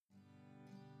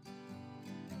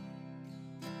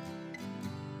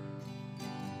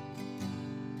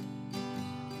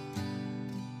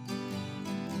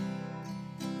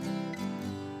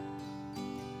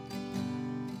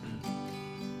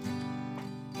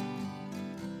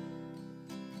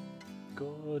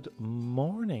Good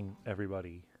morning,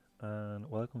 everybody, and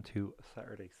welcome to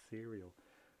Saturday Serial.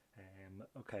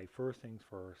 Okay, first things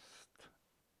first,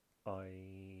 I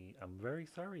am very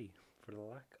sorry for the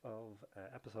lack of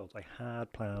episodes. I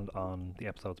had planned on the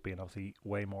episodes being obviously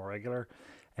way more regular,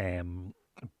 um,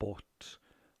 but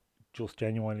just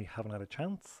genuinely haven't had a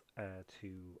chance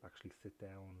to actually sit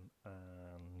down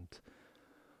and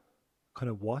kind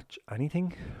of watch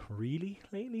anything really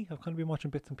lately. I've kind of been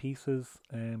watching bits and pieces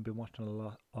and been watching a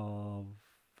lot of,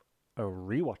 or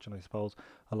rewatching, I suppose,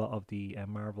 a lot of the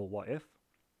Marvel What If.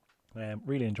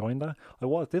 Really enjoying that.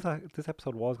 This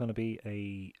episode was going to be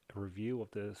a review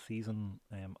of the season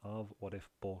of What If,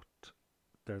 but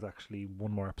there's actually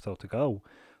one more episode to go.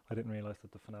 I didn't realize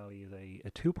that the finale is a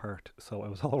two-part, so I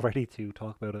was all ready to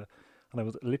talk about it, and I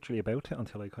was literally about to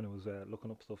until I kind of was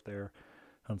looking up stuff there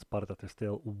and spotted that there's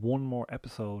still one more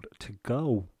episode to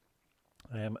go.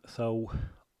 So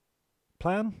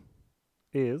plan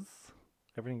is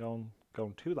everything going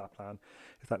to that plan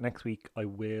is that next week I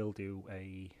will do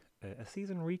a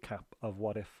season recap of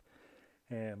What If,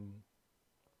 and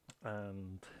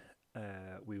we'll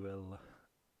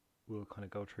kind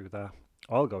of go through that.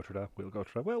 I'll go through that. We'll go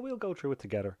through that. Well, we'll go through it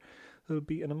together. It'll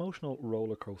be an emotional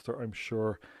roller coaster, I'm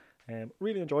sure.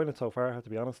 Really enjoying it so far, I have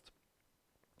to be honest.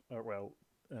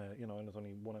 And there's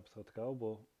only one episode to go,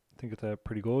 but I think it's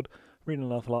pretty good. Reading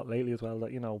an awful lot lately as well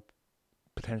that,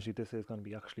 potentially this is going to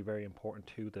be actually very important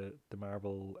to the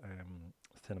Marvel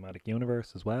cinematic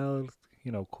universe as well.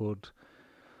 Could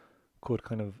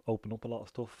kind of open up a lot of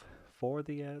stuff for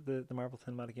the Marvel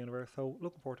cinematic universe. So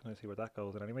looking forward to kind of see where that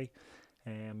goes. And anyway,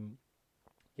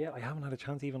 I haven't had a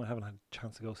chance. I haven't had a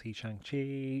chance to go see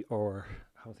Shang-Chi, or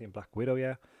haven't seen Black Widow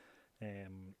yet.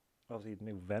 Obviously the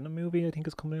new Venom movie I think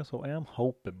is coming out, so I am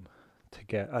hoping to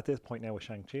get, at this point now with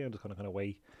Shang-Chi, I'm just going to kind of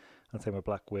wait and say my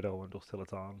Black Widow and just till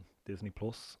it's on Disney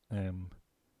Plus, and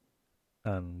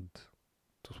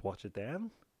just watch it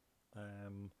then.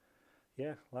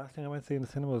 Last thing I went to see in the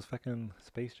cinema was fucking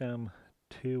Space Jam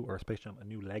 2, or Space Jam A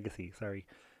New Legacy, sorry.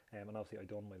 And obviously I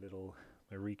done my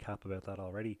recap about that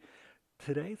already.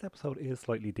 Today's episode is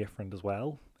slightly different as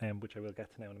well, which I will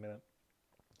get to now in a minute.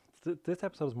 This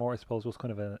episode is more, I suppose, just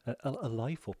kind of a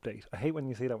life update. I hate when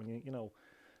you see that, when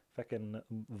fucking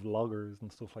vloggers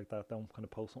and stuff like that don't kind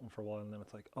of post something for a while and then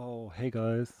it's like, oh, hey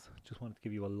guys, just wanted to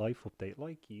give you a life update.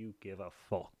 Like you give a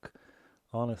fuck.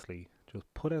 Honestly,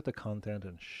 just put out the content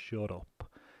and shut up.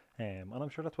 And I'm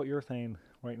sure that's what you're saying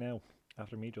right now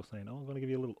after me just saying, oh, I'm going to give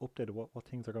you a little update of what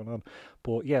things are going on.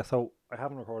 But yeah, so I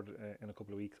haven't recorded in a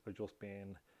couple of weeks. I've just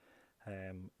been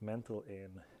mental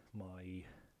in my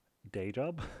day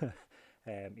job.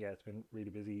 It's been really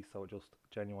busy, so just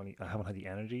genuinely I haven't had the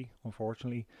energy,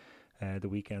 unfortunately. The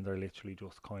weekends are literally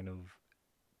just kind of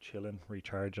chilling,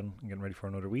 recharging and getting ready for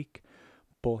another week.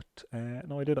 But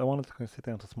no, I wanted to kind of sit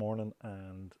down this morning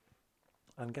and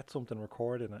get something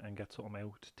recorded and get something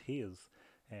out to you.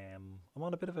 I'm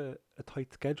on a bit of a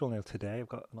tight schedule now today. I've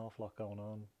got an awful lot going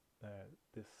on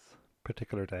this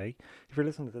particular day. If you're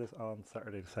listening to this on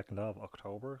Saturday the 2nd of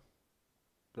October,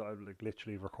 I'm like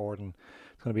literally recording.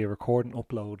 It's going to be a recording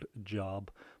upload job,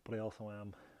 but I also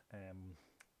am. I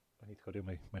need to go do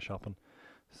my shopping.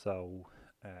 So,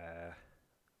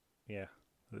 it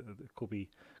could be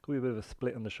a bit of a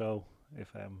split in the show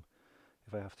if I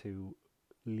have to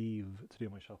leave to do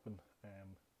my shopping.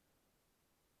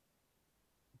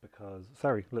 Because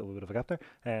sorry, a little bit of a gap there.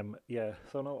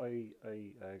 So no,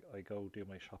 I go do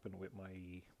my shopping with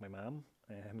my mum.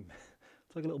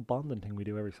 It's like a little bonding thing we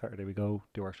do every Saturday. We go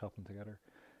do our shopping together,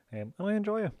 and I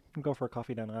enjoy it. We go for a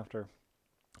coffee then after,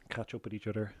 catch up with each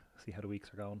other, see how the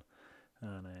weeks are going,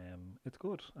 and it's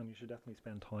good. And you should definitely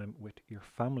spend time with your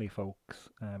family, folks.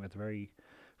 It's very,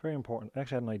 very important. I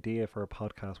actually had an idea for a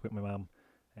podcast with my mum,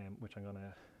 which I'm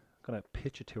gonna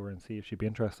pitch it to her and see if she'd be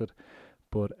interested.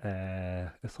 But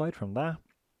aside from that,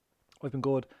 I've been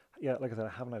good. Yeah, like I said, I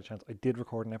haven't had a chance. I did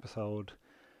record an episode,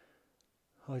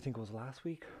 I think it was last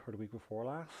week or the week before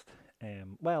last.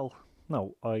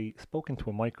 I spoke into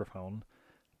a microphone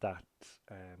that,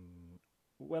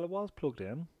 it was plugged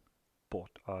in,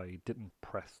 but I didn't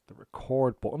press the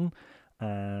record button.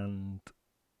 And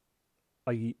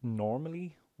I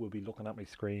normally will be looking at my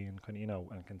screen,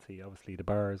 and can see obviously the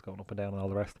bars going up and down and all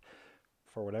the rest.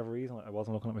 For whatever reason, I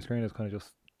wasn't looking at my screen. I was kind of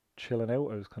just chilling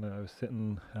out. I was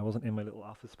sitting. I wasn't in my little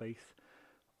office space.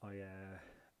 I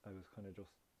was kind of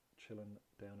just chilling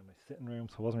down in my sitting room,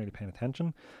 so I wasn't really paying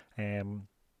attention. I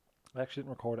actually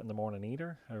didn't record it in the morning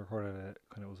either. I recorded it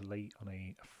it was late on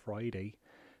a Friday,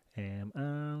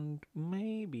 and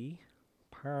maybe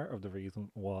part of the reason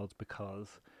was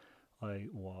because I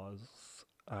was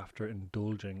after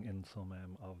indulging in some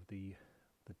of the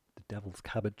devil's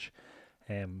cabbage.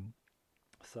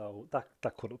 So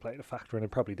that could have played a factor, and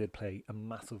it probably did play a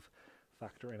massive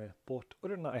factor in it. But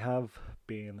other than that, I have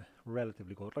been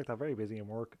relatively good. Like that, very busy in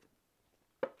work.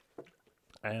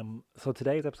 So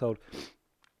today's episode,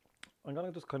 I'm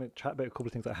gonna just kind of chat about a couple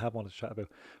of things I have wanted to chat about.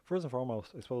 First and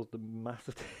foremost, I suppose the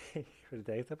massive thing for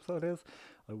today's episode is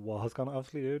I was gonna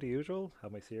obviously do the usual,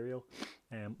 have my cereal,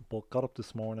 but got up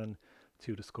this morning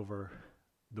to discover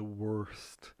the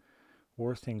worst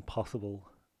thing possible,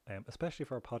 especially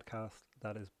for a podcast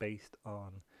that is based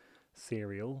on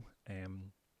cereal.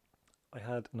 I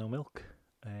had no milk.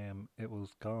 It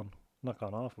was gone, not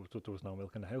gone off. It was just there was no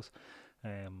milk in the house.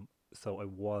 So I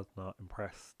was not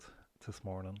impressed this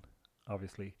morning.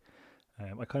 Obviously,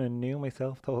 I kind of knew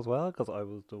myself though as well because I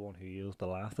was the one who used the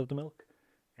last of the milk.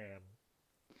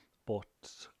 But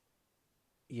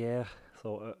yeah,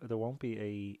 so there won't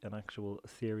be an actual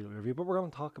cereal review, but we're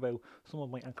going to talk about some of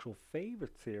my actual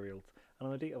favourite cereals. And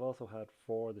an idea I've also had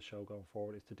for the show going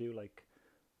forward is to do like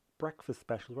breakfast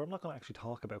specials where I'm not going to actually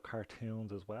talk about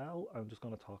cartoons as well. I'm just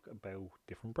going to talk about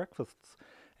different breakfasts.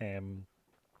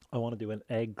 I want to do an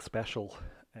egg special.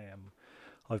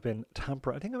 I've been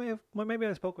tampering. I think maybe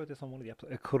I spoke about this on one of the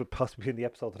episodes. It could have possibly been the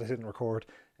episode that I didn't record.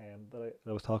 That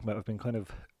I was talking about. I've been kind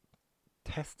of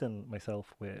testing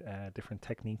myself with different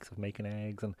techniques of making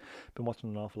eggs, and been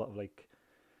watching an awful lot of like,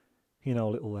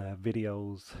 little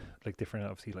videos, like different,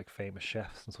 obviously like famous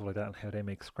chefs and stuff like that, and how they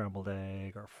make scrambled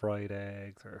egg or fried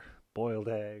eggs or boiled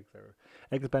eggs or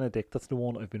eggs Benedict. That's the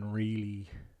one I've been really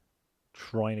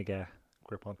trying to get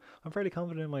grip on. I'm fairly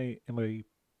confident in my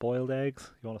boiled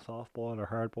eggs. You want a soft boiled or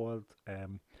hard boiled?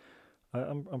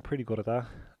 I'm pretty good at that.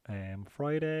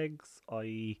 Fried eggs,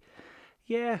 I'm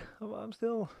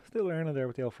still learning there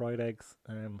with the old fried eggs.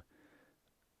 I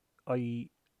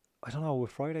don't know,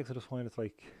 with fried eggs I just find it's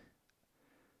like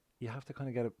you have to kind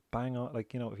of get it bang on,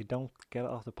 like, if you don't get it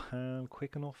off the pan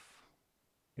quick enough,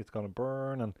 it's gonna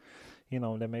burn, and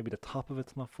then maybe the top of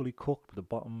it's not fully cooked, but the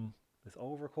bottom is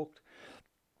overcooked.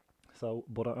 So,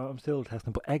 but I'm still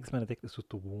testing. But eggs Benedict is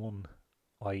just the one.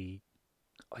 I've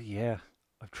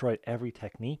tried every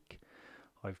technique.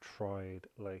 I've tried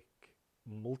like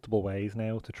multiple ways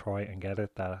now to try and get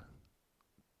it that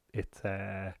it's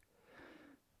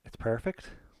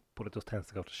perfect, but it just tends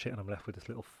to go to shit, and I'm left with this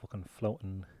little fucking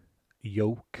floating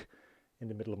yolk in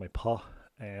the middle of my pot.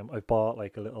 I bought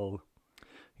like a little,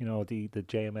 the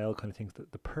JML kind of things,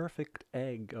 the perfect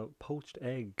egg, poached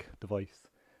egg device.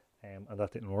 And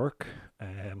that didn't work.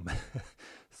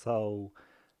 So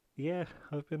yeah,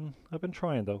 I've been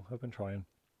trying though. I've been trying.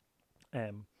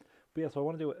 But yeah, so I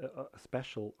want to do a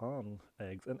special on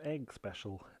eggs, an egg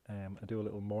special. And do a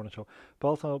little morning show. But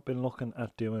also I've been looking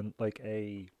at doing like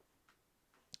a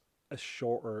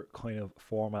shorter kind of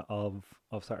format of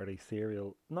Saturday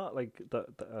Serial, not like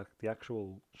the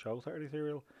actual show Saturday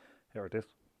Serial, or this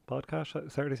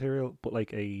podcast Saturday Serial, but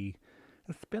like a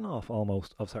spin off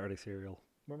almost of Saturday Serial.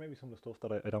 Or maybe some of the stuff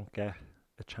that I don't get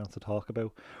a chance to talk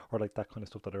about, or like that kind of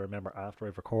stuff that I remember after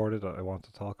I've recorded that I want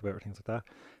to talk about, or things like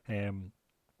that.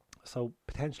 So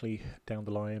potentially down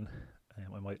the line,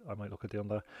 I might look at doing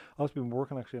that. I've been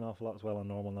working actually an awful lot as well on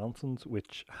Normal Nonsense,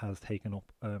 which has taken up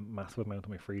a massive amount of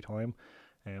my free time.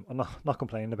 I'm not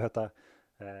complaining about that.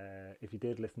 If you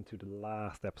did listen to the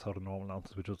last episode of Normal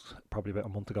Nonsense, which was probably about a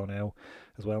month ago now,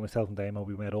 as well, myself and Damo,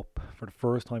 we met up for the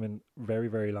first time in very,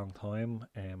 very long time,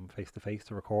 face to face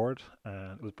to record,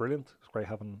 and it was brilliant. It was great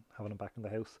having him back in the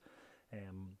house.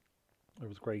 It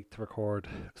was great to record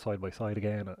side by side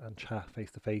again and chat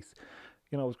face to face.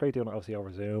 It was great doing it obviously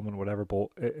over Zoom and whatever, but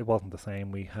it wasn't the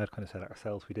same. We had kind of said it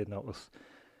ourselves. We did notice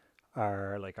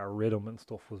our rhythm and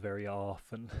stuff was very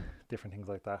off and different things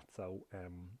like that. So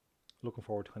looking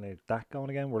forward to kind of that going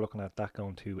again. We're looking at that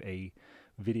going to a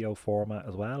video format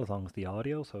as well, as long as the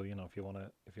audio. So if you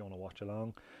wanna watch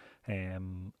along,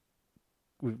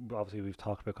 we've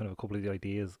talked about kind of a couple of the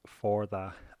ideas for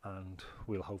that, and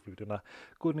we'll hopefully be doing that.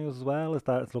 Good news as well is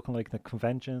that it's looking like the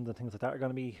conventions and things like that are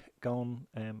going to be going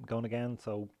again.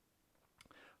 So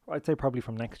I'd say probably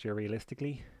from next year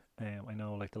realistically. I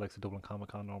know like the likes of Dublin Comic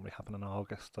Con normally happen in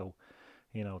August, so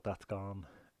that's gone.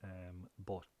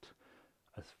 But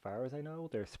as far as I know,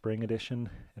 their spring edition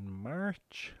in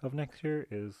March of next year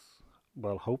is,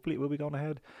 well, hopefully it will be going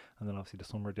ahead, and then obviously the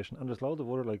summer edition, and there's loads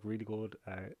of other like really good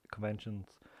conventions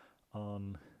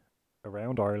on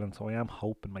around Ireland. So I am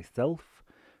hoping myself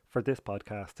for this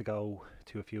podcast to go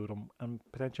to a few of them, and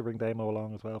potentially bring Damo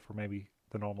along as well for maybe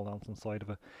the Normal Nonsense side of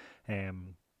it.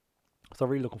 So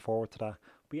really looking forward to that.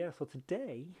 But yeah, so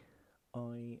today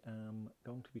I am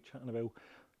going to be chatting about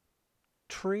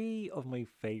 3 of my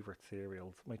favourite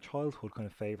cereals, my childhood kind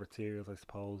of favourite cereals, I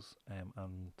suppose,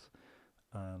 and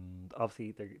and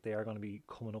obviously they are going to be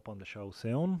coming up on the show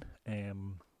soon.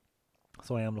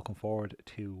 So I am looking forward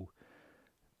to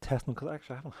testing because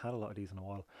actually I haven't had a lot of these in a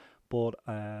while. But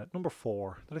number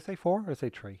 4, did I say 4 or did I say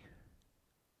 3?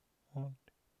 1,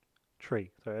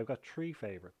 3. Sorry, I've got 3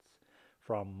 favorites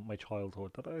from my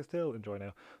childhood that I still enjoy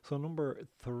now. So number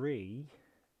 3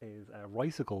 is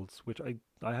Ricicles, which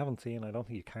I haven't seen. I don't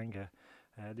think you can get.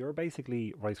 They were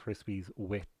basically Rice Krispies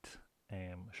with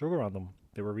sugar on them.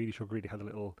 They were really sugary. They had a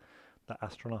little the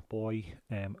astronaut boy.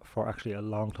 For actually a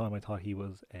long time, I thought he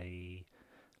was a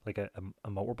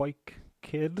motorbike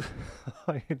kid.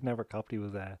 I had never copped he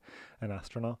was an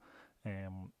astronaut.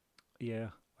 Yeah,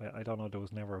 I don't know. There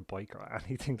was never a bike or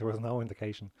anything. There was no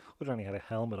indication. I only had a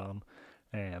helmet on.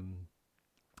 Um,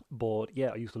 but yeah,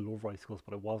 I used to love Ricicles,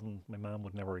 but it wasn't. My mum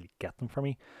would never really get them for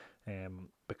me,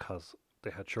 because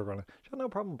they had sugar on it. She had no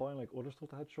problem buying like other stuff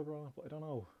that had sugar on it, but I don't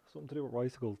know, something to do with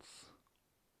Ricicles.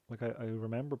 Like I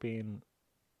remember being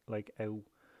like out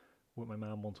with my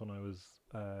mum once when I was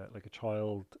like a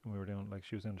child, and we were doing like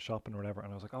she was doing the shopping or whatever,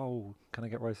 and I was like, "Oh, can I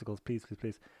get Ricicles, please, please,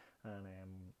 please?" And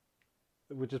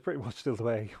which is pretty much still the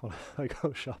way when I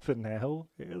go shopping now.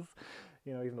 Is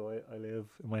even though I live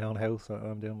in my own house and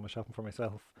I'm doing my shopping for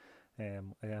myself, I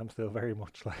am still very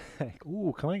much like,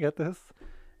 "Ooh, can I get this?"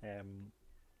 Um,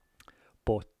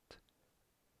 but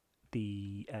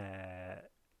the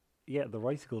yeah, the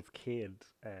Ricicles kid,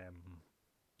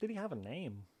 did he have a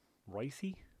name?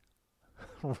 Ricey?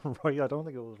 Right, I don't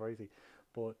think it was Ricey,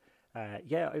 but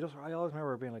yeah, I always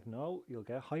remember being like, no, you'll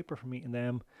get hyper from eating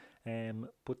them,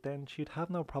 but then she'd have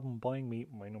no problem buying me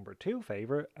my number 2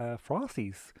 favorite,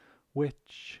 Frosties,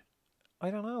 which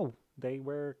I don't know, they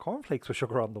were cornflakes with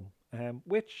sugar on them,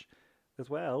 which as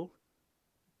well,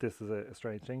 this is a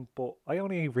strange thing, but I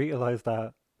only realized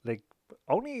that like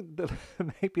only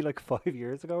maybe like 5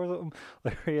 years ago or something.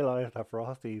 I realized that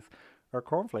Frosties are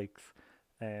cornflakes,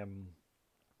 um,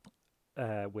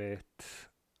 with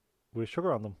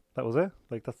sugar on them. That was it.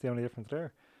 Like that's the only difference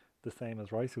there. The same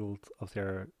as Ricicles, obviously,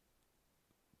 are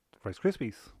Rice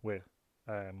Krispies with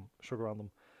sugar on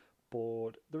them.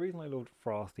 But the reason I loved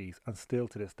Frosties, and still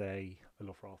to this day I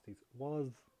love Frosties,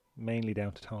 was mainly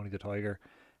down to Tony the Tiger.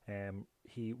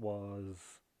 He was,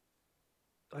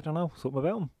 I don't know, something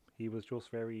about him. He was just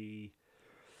very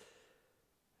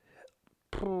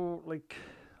like,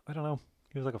 I don't know.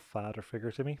 He was like a father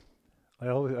figure to me. I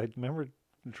remember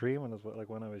dreaming as well, like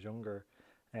when I was younger.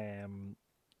 Um,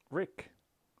 Rick,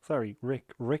 sorry,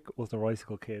 Rick. Rick was the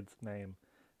Ricycle kid's name.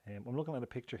 I'm looking at a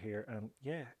picture here, and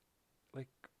yeah, like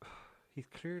he's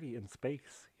clearly in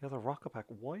space. He has a rocket pack.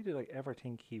 Why did I ever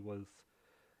think he was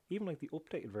even like the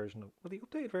updated version of? Well, the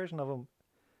updated version of him,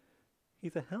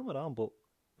 he's a helmet on, but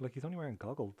like he's only wearing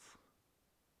goggles.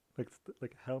 Like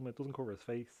a helmet doesn't cover his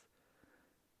face.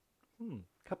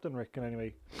 Captain Rick, and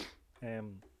anyway,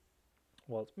 um,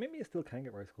 well, maybe you still can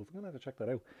get bicycles. I'm gonna have to check that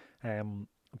out.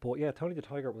 But yeah, Tony the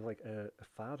Tiger was like a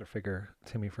father figure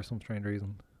to me for some strange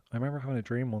reason. I remember having a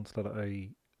dream once that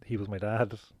he was my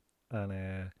dad,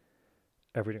 and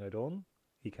everything I done,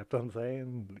 he kept on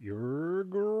saying, "You're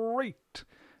great."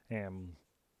 Um,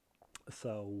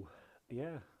 so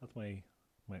yeah, that's my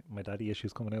daddy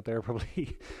issues coming out there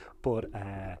probably. But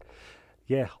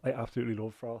yeah, I absolutely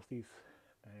love Frosties.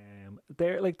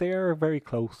 They're very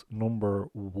close number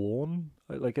 1.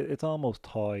 Like it's almost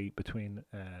tie between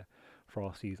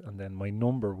Frosties and then my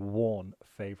number 1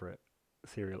 favorite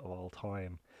cereal of all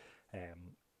time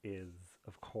is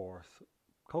of course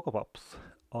Cocoa Pops.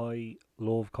 I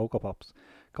love Cocoa Pops.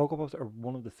 Cocoa Pops are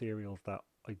one of the cereals that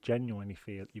I genuinely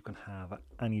feel you can have at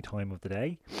any time of the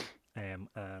day, and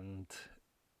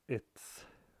it's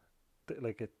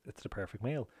it's the perfect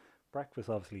meal. Breakfast,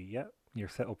 obviously, yeah, you're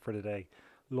set up for the day.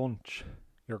 Lunch,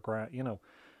 you're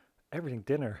everything.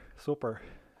 Dinner, supper.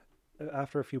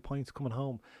 After a few pints, coming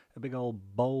home, a big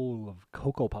old bowl of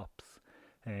Cocoa Pops.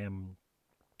 Um,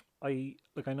 I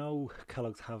know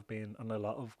Kellogg's have been, and a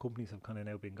lot of companies have kind of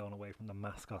now been going away from the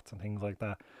mascots and things like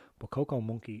that. But Cocoa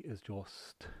Monkey is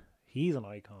just, he's an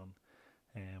icon.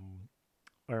 Um,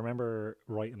 I remember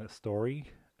writing a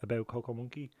story about Cocoa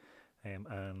Monkey, and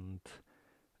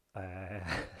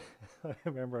I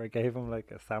remember I gave him like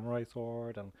a samurai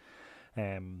sword, and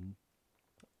um,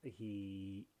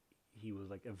 he he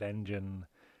was like avenging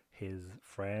his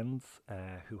friends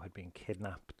who had been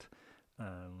kidnapped,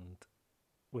 and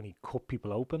when he cut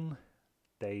people open,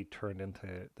 they turned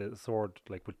into the sword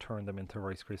like would turn them into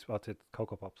Rice Krispies. Oh, it's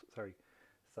Cocoa Pops. Sorry.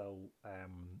 So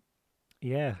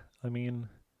yeah, I mean.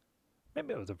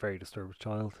 Maybe I was a very disturbed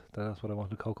child. That's what I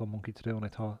wanted Cocoa Monkey to do, and I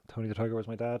thought Tony the Tiger was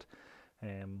my dad.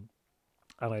 Um,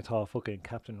 and I thought fucking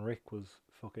Captain Rick was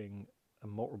fucking a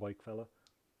motorbike fella.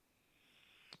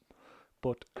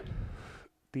 But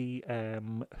the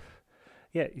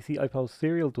yeah, you see, I suppose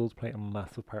cereal does play a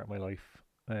massive part of my life.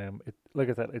 It, like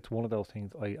I said, it's one of those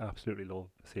things I absolutely love.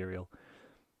 Cereal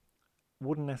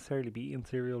wouldn't necessarily be eating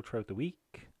cereal throughout the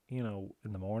week. You know,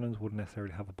 in the mornings wouldn't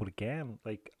necessarily have it. But again,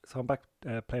 like, so I'm back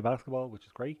playing basketball, which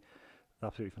is great. It's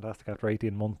absolutely fantastic after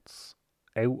 18 months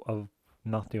out of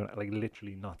not doing, like,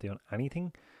 literally not doing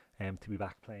anything. To be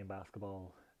back playing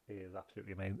basketball is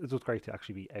absolutely amazing. It's just great to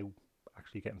actually be out,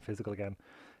 actually getting physical again.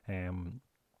 Um,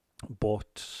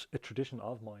 but a tradition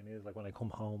of mine is, like, when I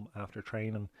come home after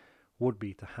training, would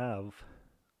be to have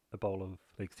a bowl of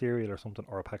like cereal or something,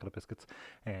 or a packet of biscuits.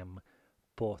 Um,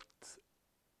 but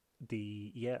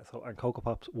the yeah, so and Cocoa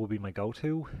Pops would be my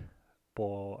go-to.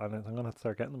 But and I'm gonna have to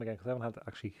start getting them again because I haven't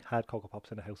actually had Cocoa Pops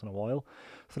in the house in a while.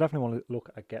 So definitely want to look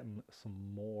at getting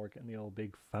some more, getting the old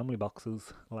big family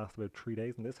boxes. Last about 3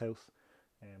 days in this house,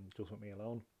 just with me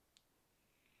alone.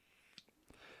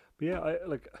 But yeah,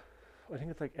 I think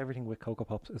it's like everything with Cocoa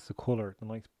Pops is the colour. The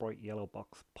nice bright yellow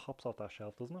box pops off that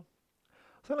shelf, doesn't it?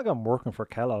 I feel like I'm working for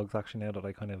Kellogg's actually now that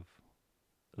I kind of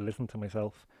listen to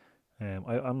myself.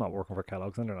 I'm not working for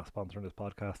Kellogg's and they're not sponsoring this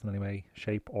podcast in any way,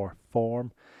 shape, or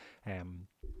form. Um,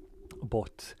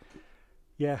 but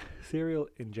yeah, cereal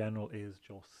in general is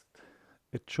just,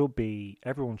 it should be,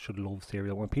 everyone should love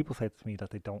cereal. When people say to me that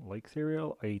they don't like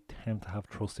cereal, I tend to have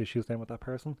trust issues then with that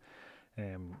person.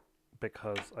 Um,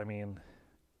 because I mean,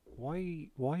 why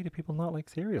do people not like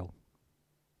cereal?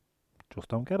 Just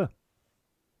don't get it.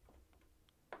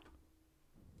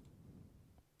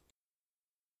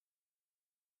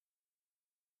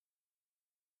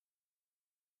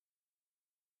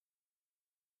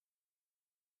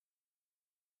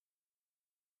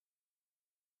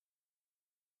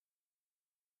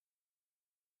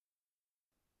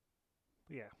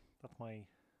 But yeah, that's my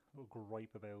little gripe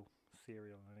about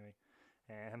cereal anyway.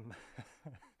 Um,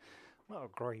 not a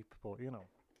gripe, but you know.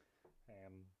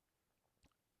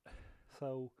 Um,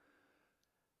 so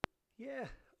yeah,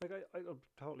 like I'm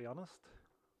totally honest.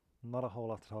 Not a whole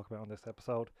lot to talk about on this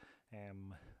episode.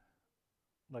 Um,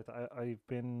 like I've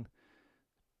been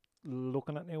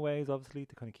looking at new ways, obviously,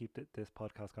 to kind of keep this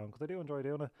podcast going because I do enjoy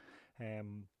doing it.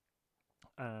 Um,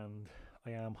 and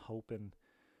I am hoping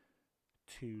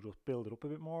to just build it up a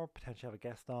bit more. Potentially have a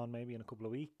guest on maybe in a couple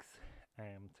of weeks.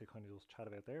 To kind of just chat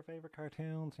about their favorite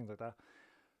cartoons, things like that.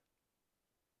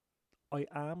 I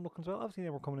am looking as well. Obviously,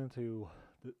 now we're coming into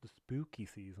the spooky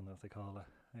season, as they call it.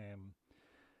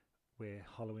 With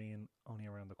Halloween only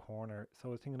around the corner. So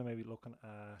I was thinking of maybe looking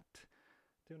at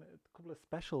doing a couple of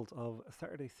specials of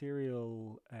Saturday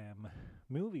serial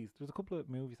movies. There's a couple of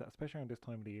movies that, especially around this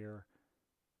time of the year,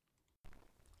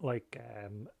 like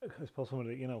I suppose some of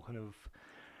the, kind of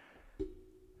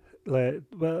like,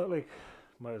 well, like,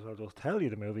 might as well just tell you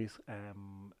the movies.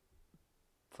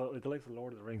 So like the likes of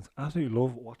Lord of the Rings, absolutely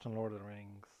love watching Lord of the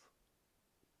Rings.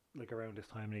 Like around this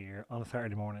time of the year on a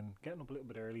Saturday morning, getting up a little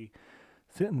bit early,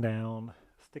 sitting down,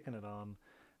 sticking it on,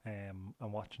 and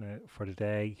watching it for the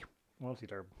day. Mostly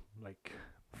they're like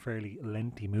fairly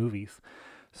lengthy movies,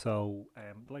 so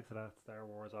the likes of that, Star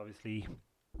Wars, obviously,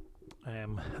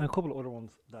 and a couple of other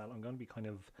ones that I'm going to be kind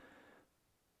of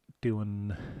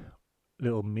doing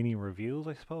little mini reviews,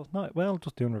 I suppose. Not well,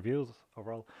 just doing reviews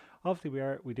overall. Obviously,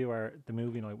 we do our the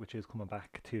movie night, which is coming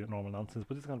back to normal nonsense,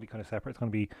 but it's going to be kind of separate. It's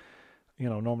going to be,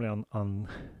 normally on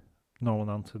normal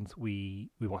nonsense, we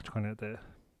watch kind of the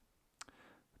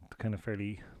kind of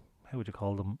fairly, how would you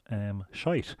call them,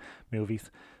 shite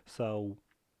movies. So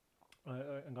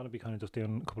I'm going to be kind of just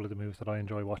doing a couple of the movies that I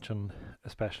enjoy watching,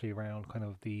 especially around kind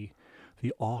of the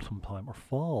autumn time, or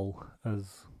fall,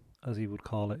 as you would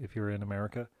call it if you're in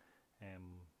America,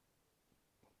 um,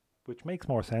 which makes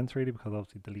more sense really because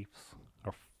obviously the leaves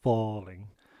are falling.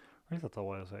 At least that's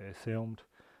all I assumed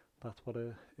that's what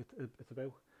it's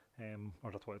about,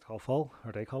 or that's what it's called, fall,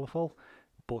 or they call it fall.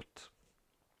 But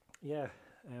yeah,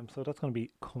 so that's going to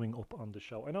be coming up on the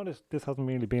show. I know this hasn't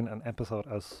really been an episode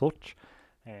as such.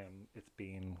 It's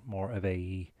been more of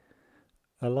a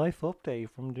life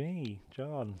update from me,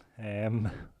 John.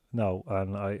 No,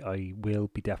 and I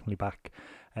will be definitely back.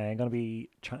 I'm going to be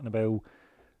chatting about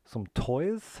some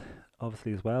toys,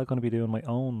 obviously, as well. Going to be doing my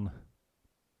own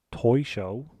toy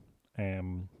show.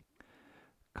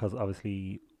 Because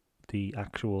obviously the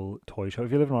actual toy show,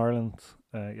 if you live in Ireland,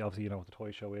 obviously you know what the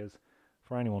toy show is.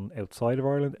 For anyone outside of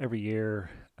Ireland, every year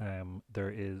there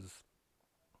is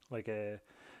like a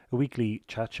weekly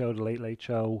chat show, the Late Late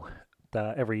Show,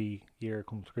 that every year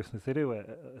comes Christmas they do a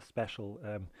special,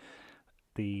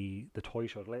 the toy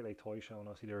show, the Late Late Toy Show, and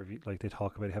obviously they review, like they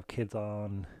talk about it, have kids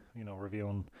on,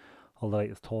 reviewing all the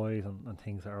latest toys and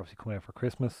things that are obviously coming out for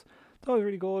Christmas. It's always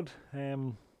really good.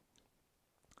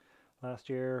 last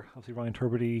year. Obviously, Ryan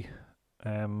Tuberty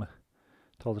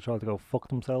told the child to go fuck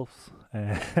themselves.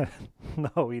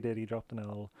 No, he did. He dropped an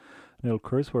old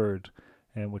curse word,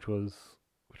 which was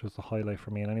the highlight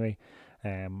for me. And anyway,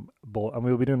 but and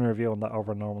we'll be doing a review on that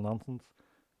over Normal Nonsense,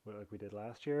 like we did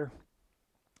last year.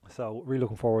 So really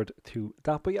looking forward to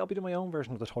that. But yeah, I'll be doing my own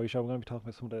version of the toy show. I'm going to be talking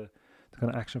about some of the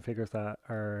kind of action figures that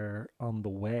are on the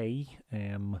way.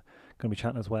 Going to be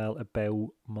chatting as well about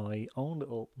my own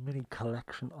little mini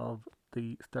collection of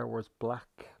the Star Wars Black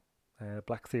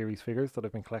Series figures that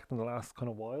I've been collecting the last kind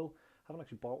of while. I haven't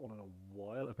actually bought one in a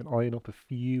while. I've been eyeing up a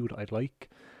few that I'd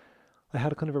like. I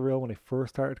had a kind of a rule when I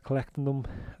first started collecting them.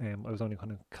 I was only going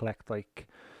to collect like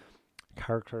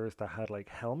characters that had like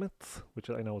helmets, which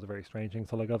I know is a very strange thing.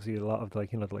 So like obviously a lot of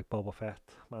like like Boba Fett,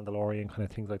 Mandalorian kind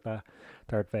of things like that.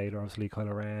 Darth Vader, obviously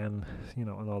Kylo Ren,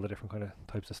 and all the different kind of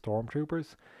types of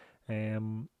stormtroopers.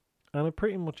 And it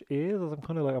pretty much is. As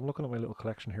I'm looking at my little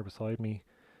collection here beside me,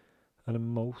 and it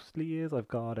mostly is. I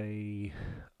got a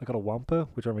Wampa,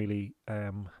 which I'm really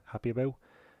happy about.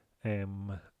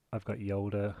 I've got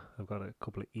Yoda. I've got a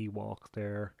couple of Ewoks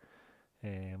there.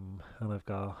 And I've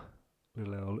got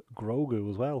little old Grogu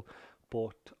as well.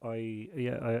 But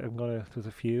there's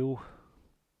a few.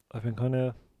 I've been kind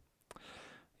of,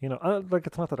 like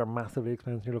it's not that they're massively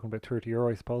expensive. You're looking about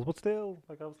 €30, I suppose, but still,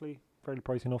 like obviously fairly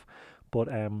pricey enough.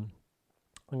 But I'm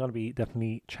gonna be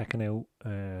definitely checking out,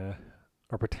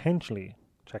 or potentially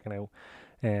checking out,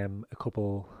 a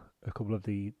couple of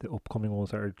the upcoming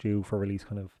ones that are due for release,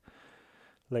 kind of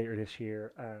later this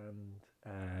year and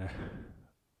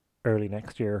early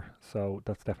next year. So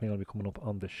that's definitely going to be coming up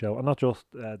on the show, and not just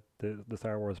the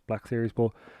Star Wars Black Series,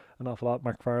 but an awful lot.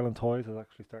 McFarlane Toys has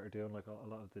actually started doing like a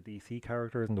lot of the DC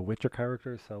characters and the Witcher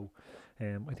characters. So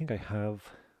I think I have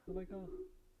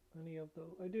any of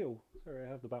those. I do. Sorry, I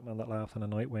have the Batman That Laughs and a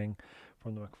Nightwing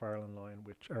from the McFarlane line,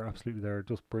 which are absolutely, they're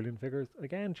just brilliant figures.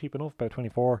 Again, cheap enough, about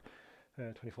 €25.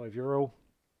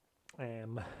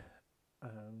 And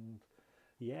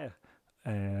yeah,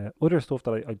 other stuff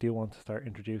that I do want to start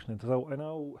introducing into. So I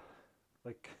know,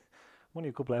 like, I'm only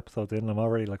a couple of episodes in, and I'm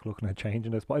already like looking at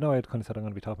changing this. But I know I had kind of said I'm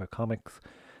going to be talking about comics.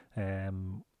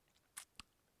 Um,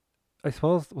 I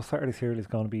suppose what Saturday Serial is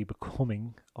going to be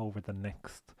becoming over the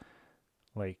next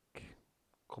like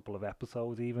couple of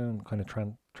episodes, even kind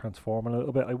of transforming a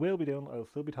little bit. I'll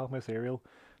still be talking about Serial.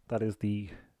 That is the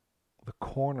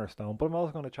cornerstone. But I'm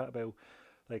also going to chat about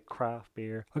like craft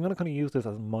beer. I'm going to kind of use this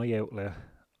as my outlet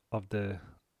of the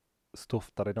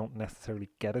stuff that I don't necessarily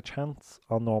get a chance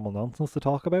on Normal Nonsense to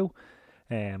talk about.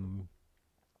 Um,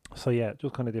 so yeah,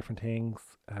 just kind of different things,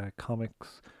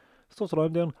 comics, stuff that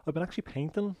I'm doing. I've been actually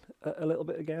painting a little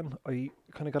bit again. I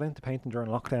kind of got into painting during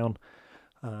lockdown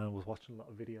and was watching a lot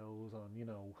of videos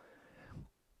on,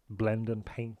 blending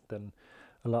paint and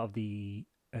a lot of the,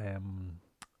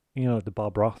 the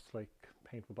Bob Ross, like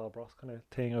paint with Bob Ross kind of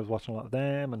thing. I was watching a lot of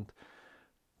them and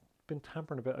been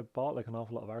tampering a bit. I bought like an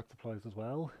awful lot of art supplies as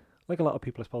well. Like a lot of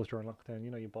people, I suppose, during lockdown,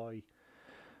 you buy.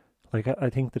 Like I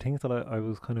think the things that I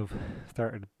was kind of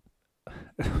started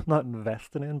not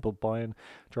investing in, but buying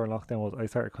during lockdown was I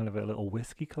started kind of a little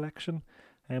whiskey collection.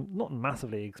 Not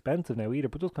massively expensive now either,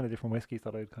 but just kind of different whiskies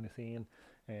that I'd kind of seen.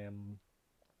 And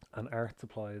art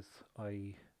supplies,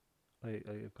 I've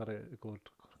got a good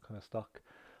kind of stock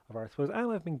of art supplies,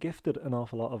 and I've been gifted an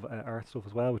awful lot of art stuff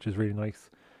as well, which is really nice.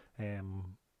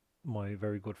 My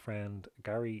very good friend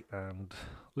Gary and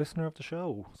listener of the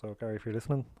show. So Gary, if you're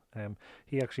listening,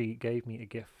 he actually gave me a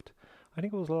gift. I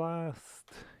think it was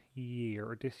last year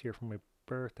or this year for my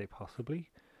birthday,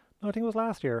 possibly. No, I think it was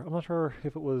last year. I'm not sure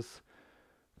if it was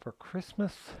for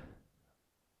Christmas.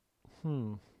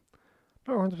 Not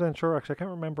 100% sure actually. I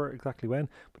can't remember exactly when,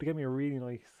 but he gave me a really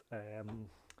nice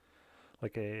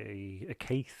like a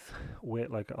case with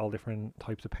like all different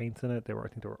types of paints in it. I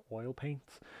think they were oil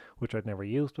paints, which I'd never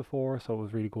used before, so it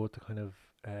was really good to kind of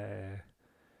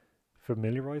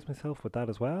familiarize myself with that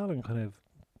as well, and kind of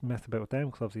mess about with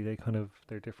them, because obviously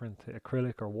they're different to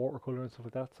acrylic or watercolor and stuff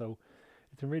like that. So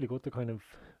it's been really good to kind of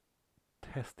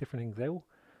test different things out.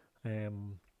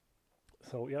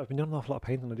 So yeah, I've been doing an awful lot of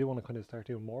painting. I do want to kind of start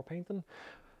doing more painting.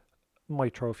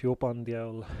 Might throw a few up on the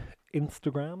old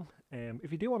Instagram.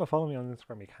 If you do want to follow me on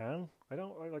Instagram, you can. I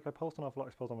post an awful lot,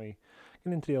 I suppose, on my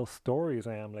getting into the old stories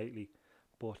I am lately.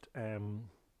 But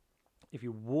if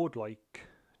you would like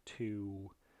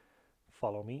to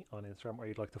follow me on Instagram, or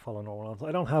you'd like to follow Normal Nonsense,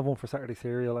 I don't have one for Saturday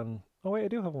Serial, and oh wait, I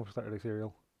do have one for Saturday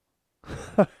Serial.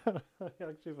 I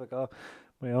actually forgot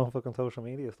my own fucking social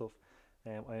media stuff.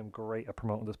 I am great at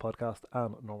promoting this podcast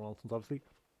and Normal Nonsense, obviously.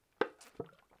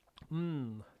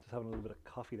 Just having a little bit of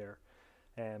coffee there.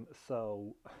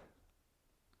 So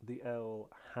the Owl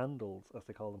handles, as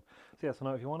they call them. So yeah, so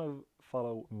now if you want to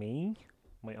follow me,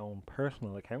 my own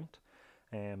personal account,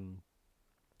 um,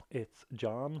 it's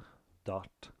John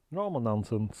dot normal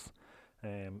nonsense.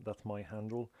 That's my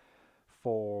handle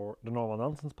for the Normal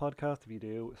Nonsense podcast. If you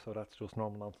do, so that's just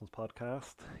Normal Nonsense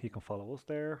podcast. You can follow us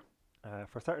there.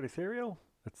 For Saturday Serial,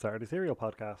 it's Saturday Serial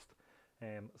podcast.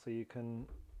 So you can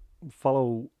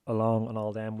follow along on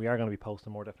all them. We are going to be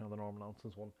posting more definitely on the Normal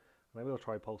Nonsense one. And I will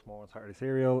try post more on Saturday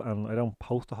Serial. And I don't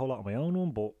post a whole lot on my own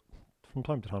one, but from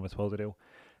time to time I suppose I do.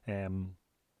 And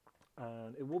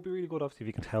it would be really good, obviously, if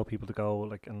you can tell people to go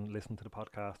like and listen to the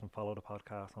podcast and follow the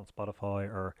podcast on Spotify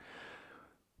or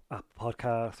Apple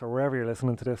Podcasts or wherever you're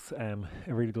listening to this. It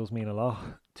really does mean a lot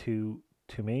to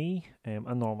me, and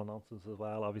Normal Nonsense as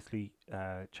well. Obviously,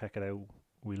 check it out.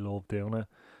 We love doing it.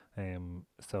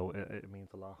 So it means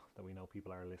a lot that we know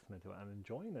people are listening to it and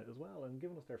enjoying it as well and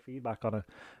giving us their feedback on it.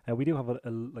 We do have a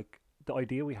like the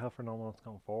idea we have for Normal Nonsense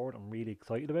going forward. I'm really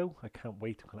excited about. I can't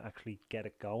wait to kind of actually get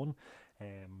it going.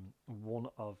 One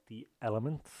of the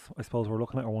elements I suppose we're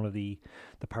looking at, or one of the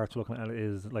parts we're looking at,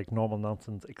 is like Normal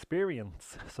Nonsense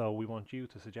experience. So we want you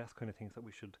to suggest kind of things that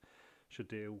we should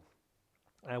do.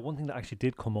 One thing that actually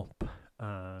did come up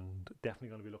and definitely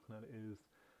going to be looking at is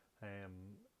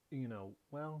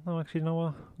well, no, actually, you know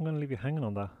what? I'm going to leave you hanging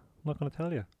on that. I'm not going to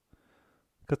tell you.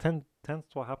 Because tends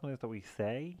to what happens is that we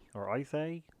say, or I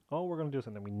say, oh, we're going to do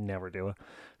something, we never do it.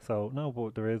 So, no,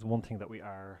 but there is one thing that we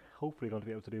are hopefully going to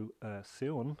be able to do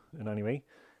soon, in any way.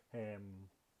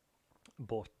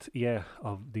 But, yeah,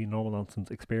 of the Normal Nonsense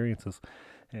experiences.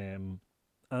 And,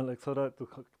 like, so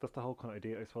that's the whole kind of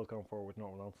idea, I suppose, going forward with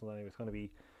Normal Nonsense. Anyway, it's going to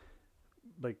be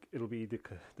like it'll be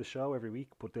the show every week,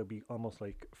 but there'll be almost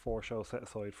like 4 shows set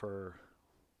aside for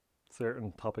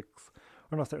certain topics,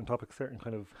 or not certain topics, certain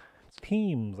kind of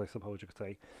themes, I suppose you could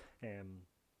say.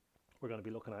 We're going to be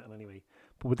looking at it anyway.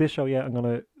 But with this show, yeah, I'm going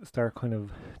to start kind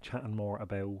of chatting more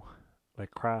about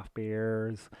like craft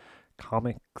beers,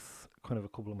 comics, kind of a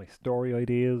couple of my story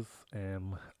ideas.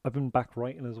 I've been back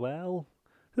writing as well.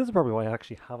 This is probably why I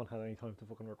actually haven't had any time to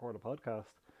fucking record a podcast.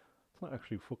 It's not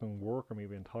actually fucking work or me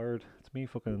being tired. It's me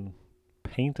fucking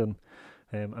painting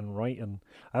and writing.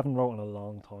 I haven't wrote in a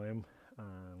long time,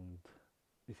 and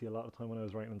you see, a lot of time when I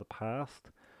was writing in the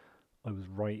past, I was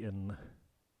writing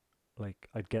like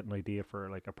I'd get an idea for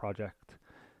like a project,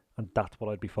 and that's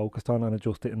what I'd be focused on, and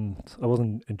I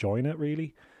wasn't enjoying it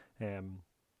really.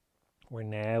 Where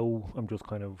now I'm just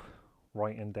kind of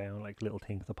writing down like little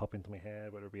things that pop into my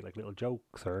head, whether it be like little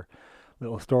jokes or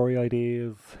little story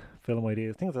ideas, film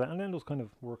ideas, things like that, and then just kind of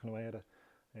working away at it.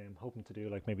 Hoping to do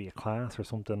like maybe a class or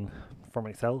something for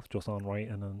myself just on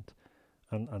writing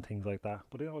and things like that.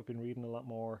 But I've been reading a lot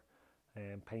more,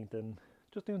 painting,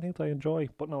 just doing things I enjoy.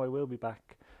 But no, I will be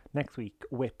back next week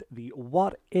with the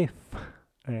What If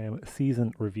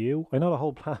season review. I know the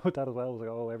whole plan with that as well was like,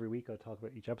 oh, every week I talk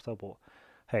about each episode, but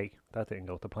hey, that didn't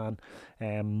go to plan.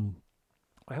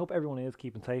 I hope everyone is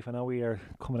keeping safe. I know we are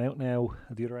coming out now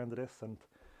at the other end of this, and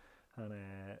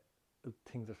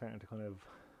things are starting to kind of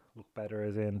look better,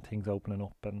 as in things opening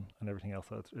up and everything else.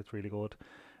 So it's really good.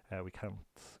 We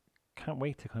can't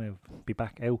wait to kind of be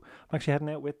back out. I'm actually heading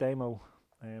out with Damo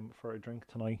for a drink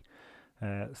tonight.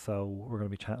 So we're going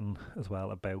to be chatting as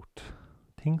well about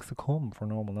things to come for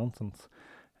Normal Nonsense.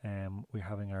 We're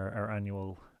having our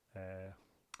annual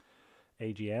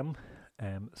AGM.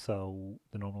 So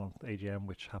the Normal AGM,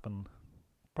 which happen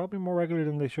probably more regularly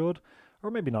than they should,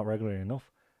 or maybe not regularly enough.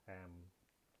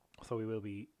 So we will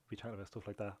be chatting about stuff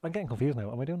like that. I'm getting confused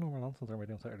now. Am I doing Normal Nonsense or am I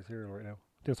doing Saturday Serial right now?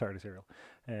 Doing Saturday Serial.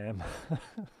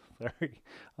 Sorry.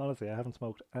 Honestly, I haven't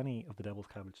smoked any of the devil's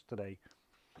cabbage today.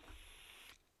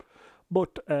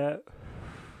 But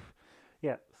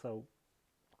yeah, so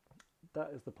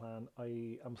that is the plan.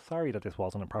 I am sorry that this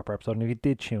wasn't a proper episode, and if you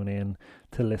did tune in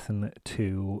to listen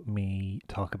to me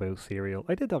talk about cereal,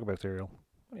 I did talk about cereal.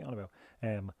 What are you on about?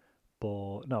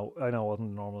 But no, I know it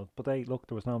wasn't normal. But hey, look,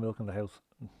 there was no milk in the house.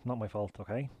 Not my fault,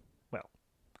 okay? Well,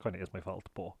 kind of is my fault,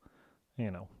 but you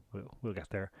know, we'll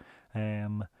get there.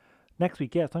 Next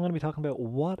week, yes, I'm going to be talking about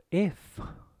what if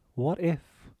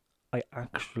I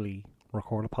actually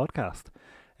record a podcast.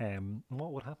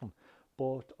 What would happen?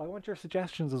 But I want your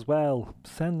suggestions as well.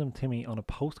 Send them to me on a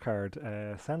postcard.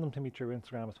 Send them to me through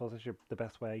Instagram. I suppose that's the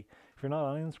best way. If you're not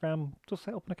on Instagram, just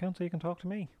set up an account so you can talk to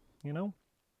me, you know?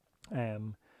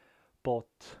 But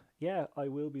yeah, I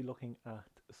will be looking at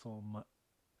some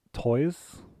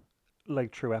toys,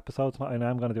 like through episodes. I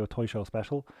am going to do a toy show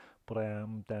special, but I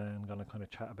am then going to kind of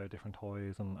chat about different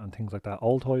toys and things like that.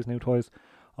 Old toys, new toys,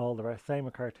 all the rest. Same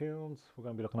with cartoons. We're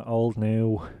going to be looking at old,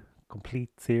 new,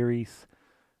 complete series,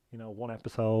 you know, one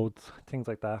episodes, things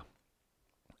like that.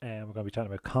 and we're going to be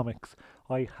chatting about comics.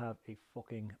 I have a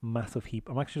fucking massive heap.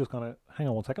 I'm actually just going to hang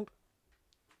on one second.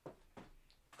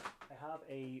 I have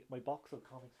my box of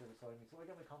comics here beside me. So I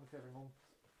get my comics every month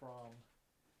from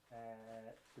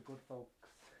the good folks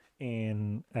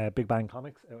in Big Bang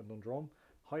Comics out in Dundrum.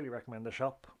 Highly recommend the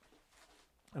shop.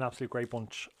 An absolute great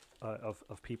bunch of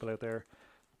people out there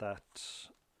that,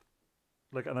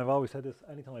 like, and I've always said this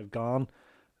anytime I've gone,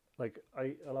 like,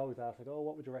 I'll always ask, like, oh,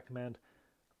 what would you recommend?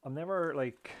 I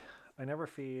never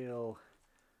feel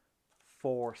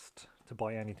forced to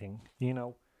buy anything,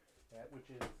 which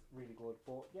is really good.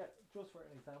 But yeah, just for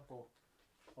an example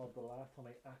of the last time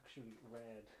I actually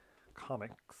read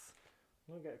comics,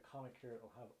 I'm going to get a comic here that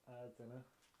will have ads in it.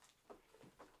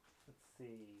 Let's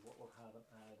see what will have an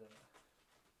ad in it.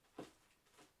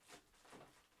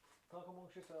 Talk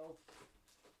amongst yourselves.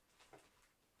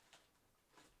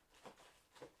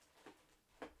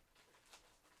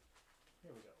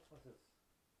 Here we go. What's this?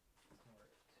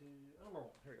 Number 1.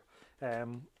 Here we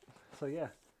go. So yeah.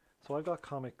 So I've got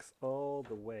comics all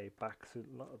the way back. So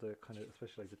a lot of the kind of,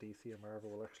 especially like the DC and Marvel,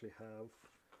 will actually have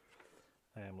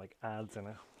like ads in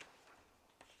it.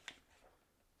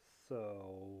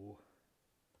 So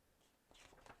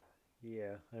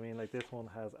yeah, I mean, like, this one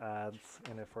has ads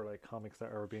in it for like comics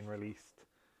that are being released.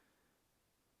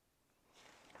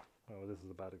 Oh, this is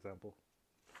a bad example.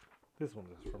 This one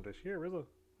is from this year, is it?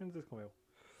 When does this come out?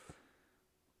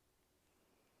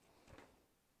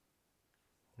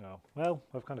 No. Well,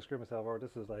 I've kind of screwed myself over.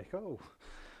 This is like,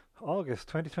 August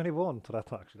 2021. So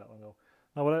that's not actually that long ago.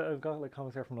 No, but I've got like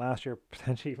comics here from last year,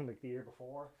 potentially even like the year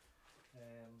before.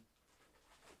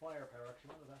 Firepower, actually,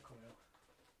 when did that come out?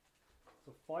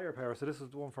 So Firepower, so this is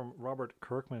the one from Robert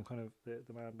Kirkman, kind of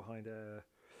the man behind The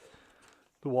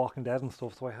Walking Dead and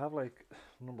stuff. So I have like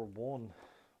number 1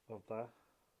 of that,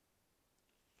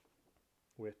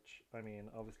 which, I mean,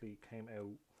 obviously came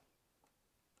out,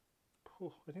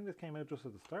 I think this came out just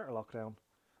at the start of lockdown.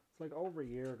 It's like over a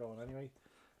year ago anyway.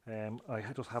 I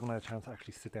just haven't had a chance to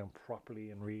actually sit down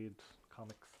properly and read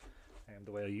comics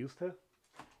the way I used to.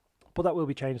 But that will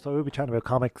be changed. So I will be chatting about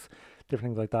comics, different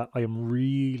things like that. I am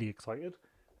really excited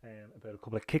about a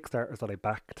couple of Kickstarters that I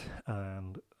backed,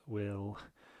 and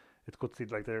it's good to see,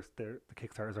 like, the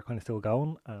Kickstarters are kind of still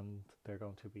going, and they're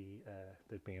going to be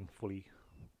they've been fully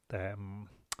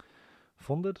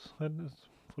funded and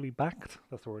fully backed.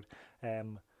 That's the word.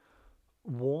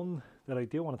 One that I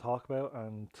do want to talk about,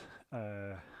 and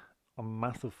I'm a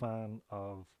massive fan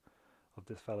of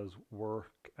this fella's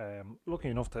work. Lucky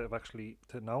enough to have actually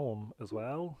to know him as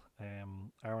well.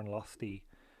 Aaron Losty.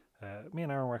 Me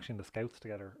and Aaron were actually in the Scouts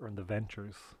together, or in the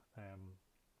Ventures.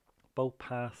 Both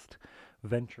past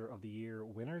Venture of the Year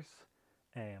winners.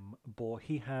 But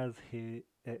he has a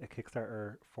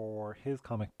Kickstarter for his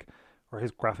comic, or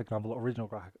his graphic novel, original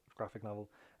graphic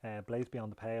novel, Blaze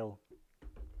Beyond the Pale.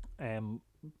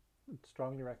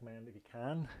 Strongly recommend, if you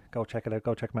can, go check it out.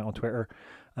 Go check him out on Twitter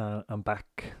and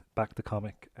back the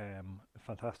comic.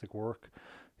 Fantastic work.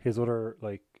 His other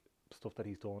like stuff that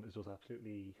he's done is just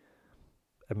absolutely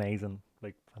amazing.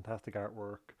 Like, fantastic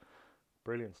artwork,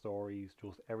 brilliant stories.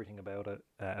 Just everything about it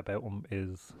about him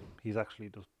is he's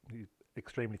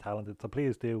extremely talented. So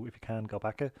please do, if you can, go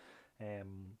back it.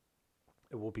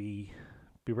 It will be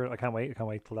brilliant. I can't wait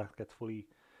till that gets fully.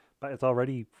 But it's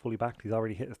already fully backed. He's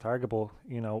already hit his target, but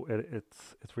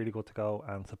it's really good to go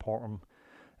and support him,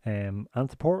 and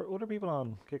support other people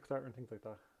on Kickstarter and things like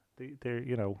that. They're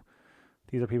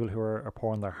these are people who are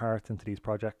pouring their hearts into these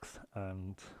projects,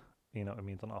 and it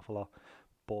means an awful lot.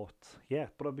 But yeah,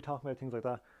 I'll be talking about things like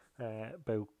that,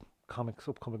 about comics,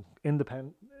 upcoming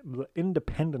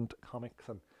independent comics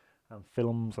and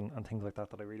films and things like that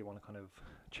I really want to kind of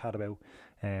chat about.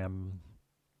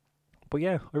 But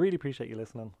yeah, I really appreciate you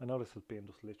listening. I know this has been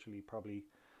just literally probably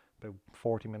about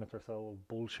 40 minutes or so of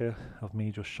bullshit of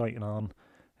me just shiting on,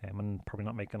 and probably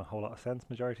not making a whole lot of sense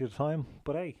majority of the time.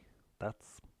 But hey,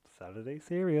 that's Saturday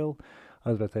Serial. I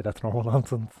was about to say that's Normal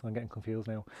Nonsense. I'm getting confused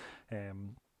now.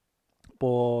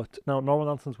 But no, Normal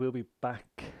Nonsense will be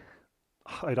back.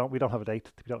 We don't have a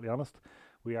date, to be totally honest.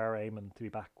 We are aiming to be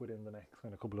back within the next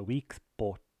kind of couple of weeks,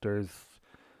 but there's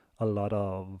a lot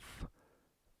of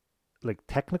like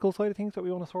technical side of things that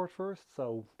we want to sort first.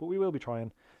 So, but we will be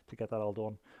trying to get that all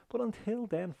done. But until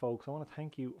then, folks, I want to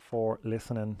thank you for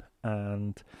listening,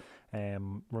 and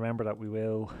remember that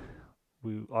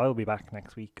I'll be back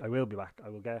next week. I will be back. I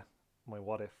will get my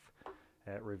What If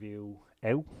review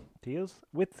out to you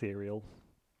with Serial.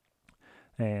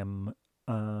 And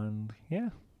yeah,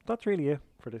 that's really it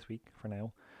for this week for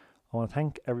now. I want to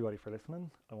thank everybody for listening.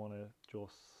 I want to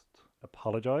just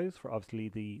apologise for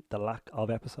obviously the lack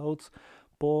of episodes,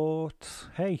 but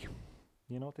hey,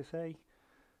 you know what they say?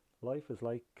 Life is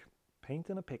like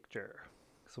painting a picture.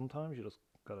 Sometimes you just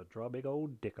gotta draw a big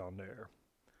old dick on there.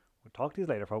 We'll talk to you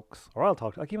later, folks. Or I'll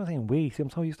talk to you. I keep on saying we. See, I'm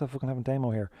so used to fucking having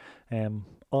demo here.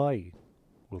 I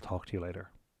will talk to you later.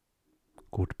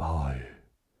 Goodbye.